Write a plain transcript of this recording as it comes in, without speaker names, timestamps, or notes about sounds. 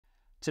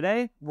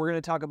Today, we're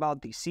going to talk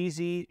about the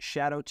CZ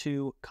Shadow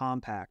 2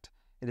 Compact.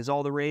 It is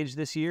all the rage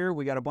this year.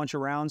 We got a bunch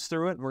of rounds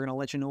through it. We're going to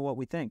let you know what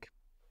we think.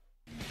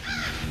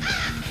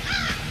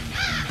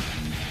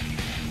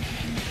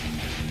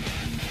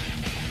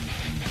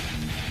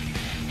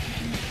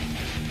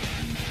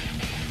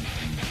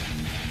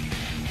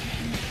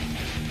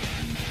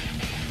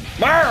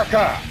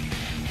 America!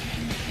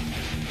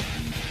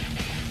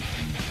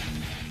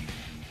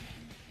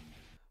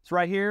 So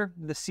right here,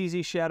 the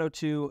CZ Shadow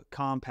 2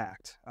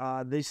 Compact.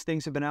 These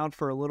things have been out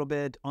for a little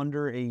bit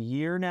under a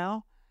year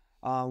now.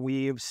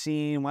 We've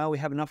seen, well, we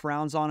have enough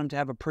rounds on them to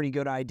have a pretty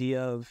good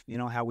idea of,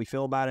 how we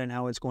feel about it and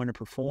how it's going to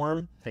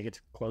perform. I think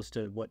it's close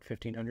to, what,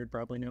 1,500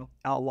 probably now?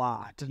 A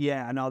lot.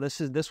 Yeah, no,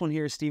 this one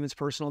here is Steven's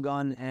personal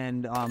gun,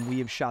 and we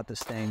have shot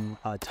this thing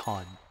a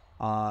ton.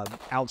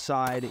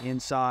 Outside,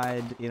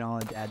 inside,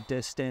 at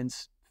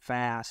distance,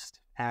 fast,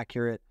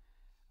 accurate.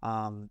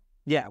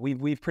 Yeah,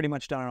 we've pretty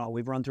much done it all.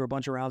 We've run through a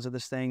bunch of rounds of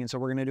this thing, and so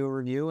we're going to do a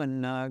review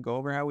and go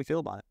over how we feel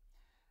about it.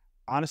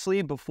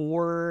 Honestly,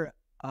 before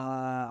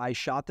I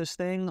shot this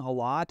thing a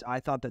lot, I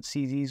thought that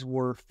CZs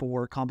were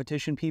for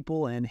competition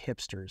people and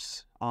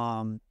hipsters.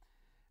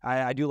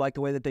 I do like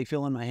the way that they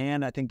feel in my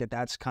hand. I think that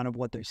that's kind of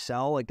what they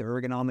sell. Like the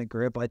ergonomic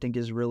grip, I think,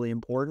 is really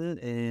important,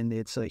 and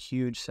it's a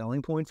huge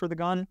selling point for the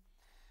gun.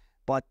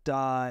 But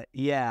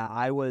yeah,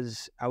 I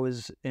was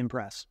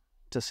impressed,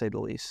 to say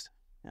the least.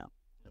 Yeah.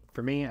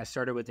 For me, I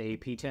started with a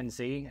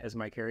P10C as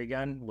my carry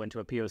gun, went to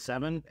a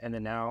P07, and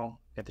then now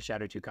at the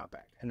Shadow 2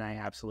 Compact, and I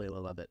absolutely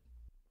love it.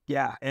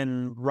 Yeah,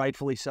 and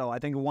rightfully so. I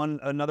think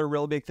another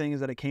real big thing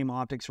is that it came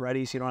optics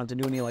ready, so you don't have to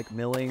do any like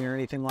milling or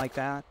anything like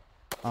that.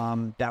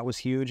 That was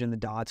huge, and the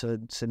dot's a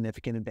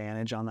significant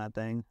advantage on that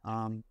thing.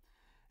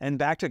 And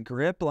back to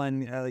grip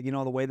and,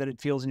 the way that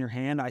it feels in your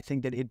hand, I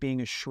think that it being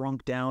a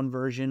shrunk down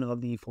version of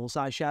the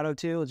full-size Shadow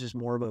 2, it's just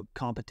more of a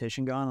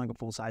competition gun, like a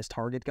full-size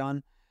target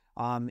gun.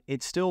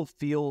 It still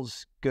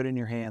feels good in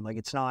your hand. Like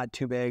it's not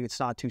too big, it's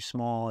not too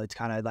small. It's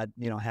kind of that,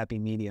 happy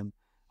medium.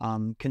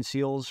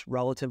 Conceals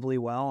relatively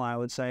well, I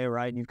would say,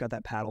 right? And you've got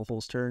that paddle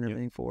holster and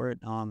everything for it.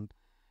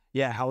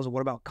 Yeah,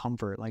 what about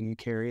comfort? Like you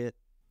carry it?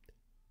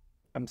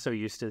 I'm so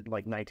used to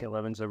like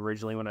 1911s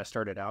originally when I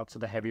started out, so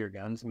the heavier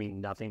guns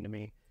mean nothing to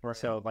me. Right.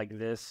 So like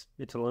this,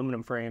 it's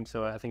aluminum frame,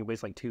 so I think it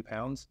weighs like 2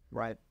 pounds.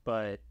 Right.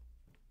 But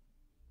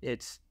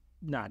it's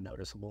not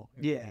noticeable.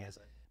 Yeah.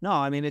 No,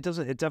 I mean, it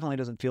definitely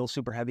doesn't feel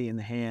super heavy in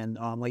the hand.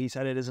 Like you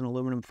said, it is an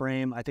aluminum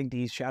frame. I think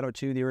these Shadow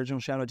 2, the original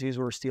Shadow 2s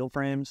were steel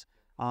frames.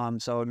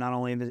 So not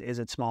only is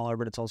it smaller,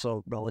 but it's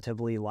also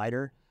relatively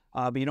lighter.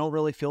 But you don't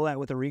really feel that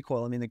with the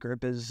recoil. I mean, the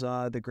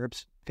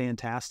grip's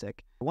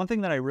fantastic. One thing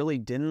that I really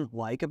didn't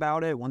like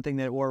about it, one thing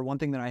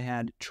that I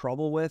had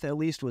trouble with at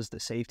least, was the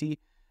safety.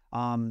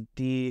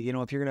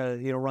 If you're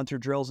gonna run through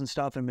drills and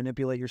stuff and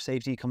manipulate your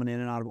safety coming in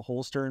and out of a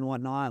holster and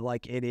whatnot,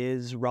 like it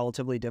is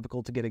relatively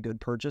difficult to get a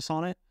good purchase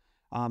on it.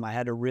 I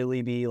had to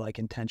really be like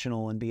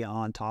intentional and be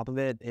on top of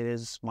it. It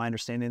is my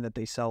understanding that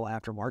they sell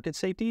aftermarket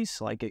safeties,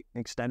 like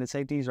extended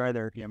safeties, right?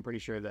 Yeah, I'm pretty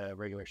sure the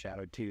regular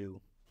Shadow 2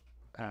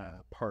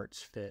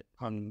 parts fit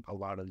on a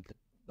lot of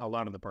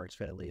the parts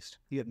fit, at least.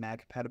 You get mag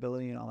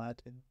compatibility and all that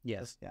too.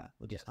 Yes. Yeah,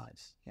 which is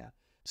nice. Yeah.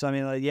 So I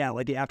mean, like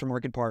the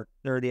aftermarket part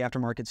or the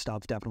aftermarket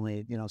stuff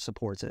definitely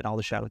supports it. All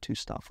the Shadow 2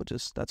 stuff,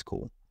 that's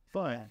cool.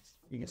 But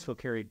you can still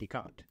carry it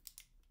decocked,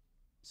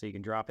 so you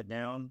can drop it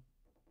down,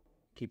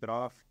 keep it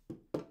off.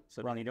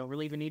 So right. You don't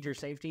really even need your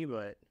safety,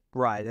 but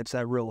right, it's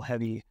that real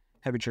heavy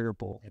trigger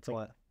pull. It's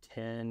like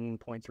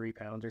 10.3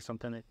 pounds or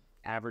something. It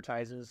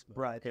advertises,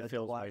 right? It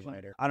feels much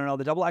lighter. I don't know.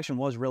 The double action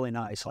was really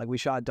nice. Like we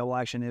shot double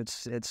action.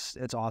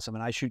 It's awesome,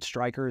 and I shoot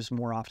strikers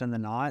more often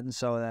than not, and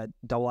so that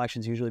double action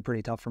is usually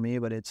pretty tough for me.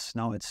 But it's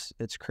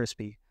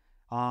crispy.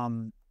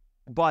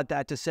 But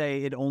that to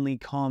say, it only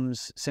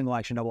comes single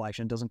action, double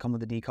action. It doesn't come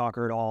with a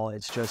decocker at all.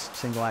 It's just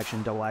single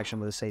action, double action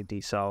with a safety.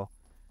 So,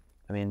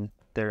 I mean,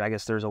 I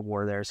guess there's a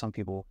war there.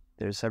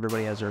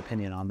 Everybody has their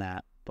opinion on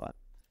that, but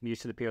I'm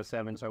used to the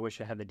P07, so I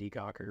wish I had the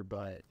decocker,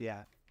 but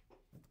yeah,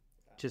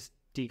 just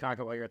decock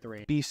it while you're at the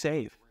range. Be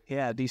safe.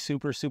 Yeah, be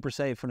super, super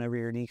safe whenever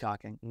you're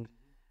decocking.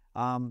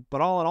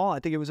 But all in all, I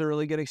think it was a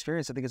really good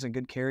experience. I think it's a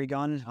good carry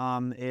gun.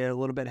 A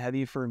little bit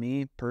heavy for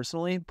me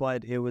personally,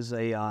 but it was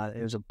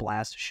a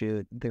blast to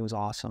shoot. I think it was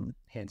awesome.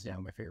 Hands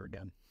down my favorite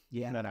gun.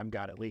 Yeah. That I've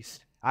got at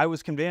least. I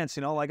was convinced,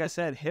 like I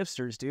said,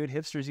 hipsters, dude.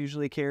 Hipsters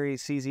usually carry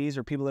CZs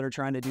or people that are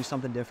trying to do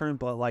something different,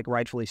 but like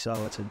rightfully so.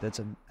 It's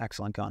an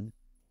excellent gun.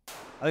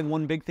 I think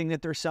one big thing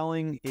that they're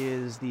selling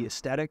is the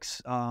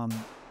aesthetics. The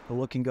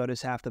looking good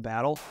is half the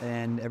battle,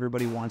 and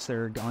everybody wants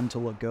their gun to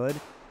look good.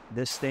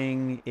 This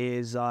thing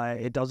is,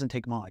 it doesn't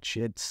take much.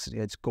 It's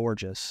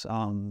gorgeous.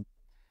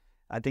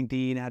 I think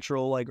the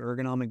natural like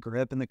ergonomic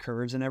grip and the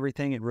curves and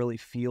everything, it really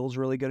feels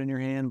really good in your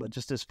hand. But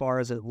just as far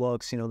as it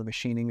looks, the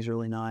machining is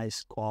really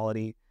nice,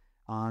 quality.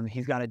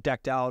 He's got it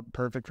decked out,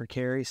 perfect for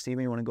carry.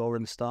 Steven, you want to go over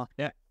the stuff?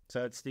 Yeah.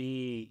 So it's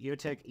the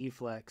EOTech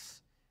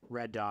E-Flex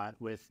red dot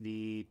with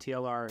the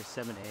TLR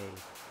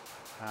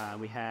 7A.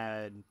 We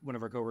had one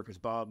of our coworkers,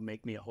 Bob,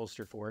 make me a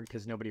holster for it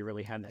because nobody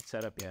really had that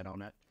setup yet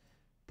on it.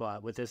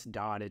 But with this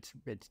dot, it's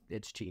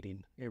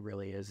cheating. It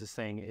really is. This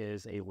thing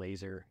is a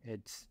laser.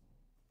 It's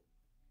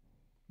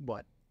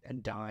what, a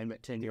dime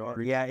at 10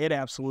 yards. Yeah, it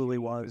absolutely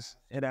was.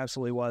 It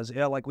absolutely was.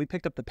 Yeah, like we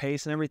picked up the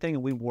pace and everything,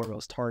 and we wore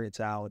those targets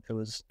out. It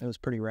was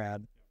pretty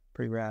rad.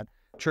 Pretty rad.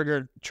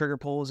 Trigger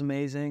pull was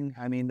amazing.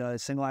 I mean,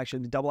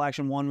 the double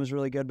action one was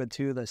really good, but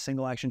two, the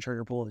single action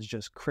trigger pull is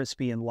just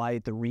crispy and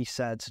light. The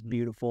reset's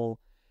beautiful.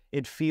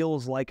 It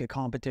feels like a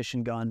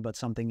competition gun, but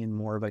something in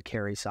more of a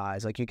carry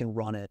size. Like you can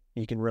run it.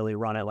 You can really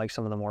run it like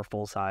some of the more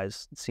full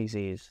size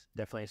CZs.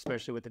 Definitely,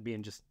 especially with it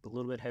being just a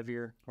little bit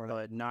heavier,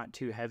 but not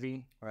too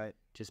heavy. Right.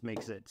 Just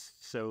makes it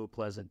so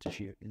pleasant to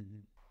shoot.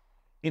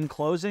 In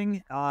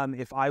closing,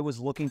 if I was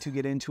looking to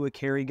get into a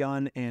carry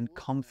gun and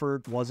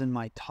comfort wasn't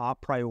my top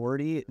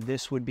priority,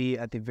 this would be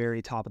at the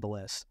very top of the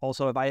list.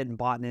 Also, if I hadn't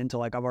bought into,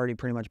 like, I've already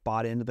pretty much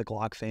bought into the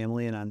Glock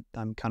family, and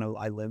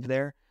I live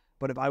there.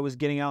 But if I was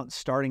getting out,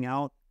 starting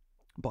out,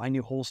 buying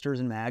new holsters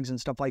and mags and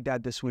stuff like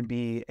that, this would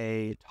be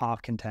a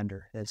top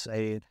contender. It's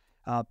a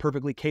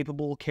perfectly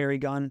capable carry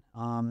gun.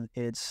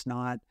 It's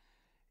not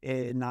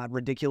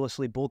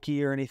ridiculously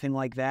bulky or anything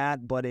like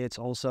that, but it's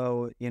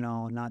also,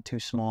 not too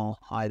small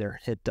either.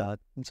 It's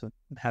a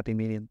happy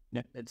medium.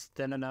 Yeah, it's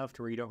thin enough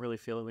to where you don't really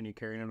feel it when you're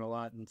carrying it a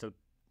lot. And it's an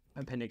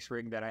appendix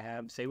rig that I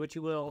have. Say what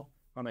you will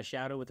on a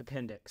shadow with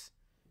appendix.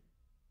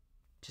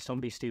 Just don't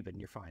be stupid and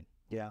you're fine.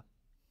 Yeah.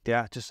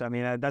 Yeah,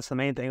 that's the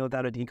main thing.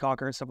 Without a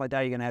decocker and stuff like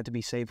that, you're going to have to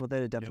be safe with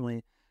it. It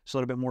definitely, It's a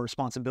little bit more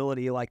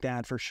responsibility like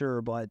that for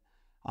sure, but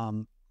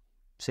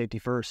safety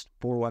first.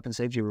 4 weapon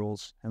safety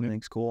rules.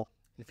 Everything's cool.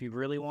 If you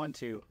really want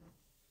to,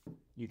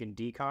 you can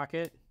decock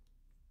it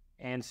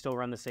and still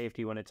run the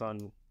safety when it's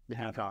on the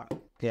half cock.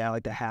 Yeah,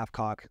 like the half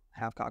cock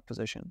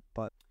position.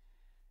 But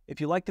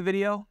if you like the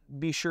video,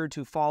 be sure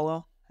to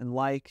follow and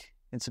like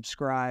and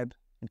subscribe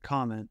and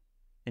comment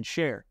and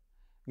share,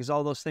 because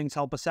all those things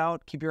help us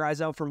out. Keep your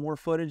eyes out for more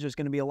footage. There's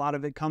going to be a lot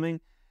of it coming.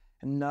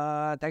 And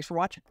thanks for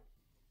watching.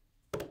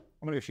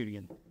 I'm going to go shoot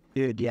again.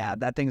 Dude, yeah,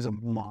 that thing's a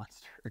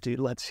monster. Dude,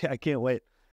 I can't wait.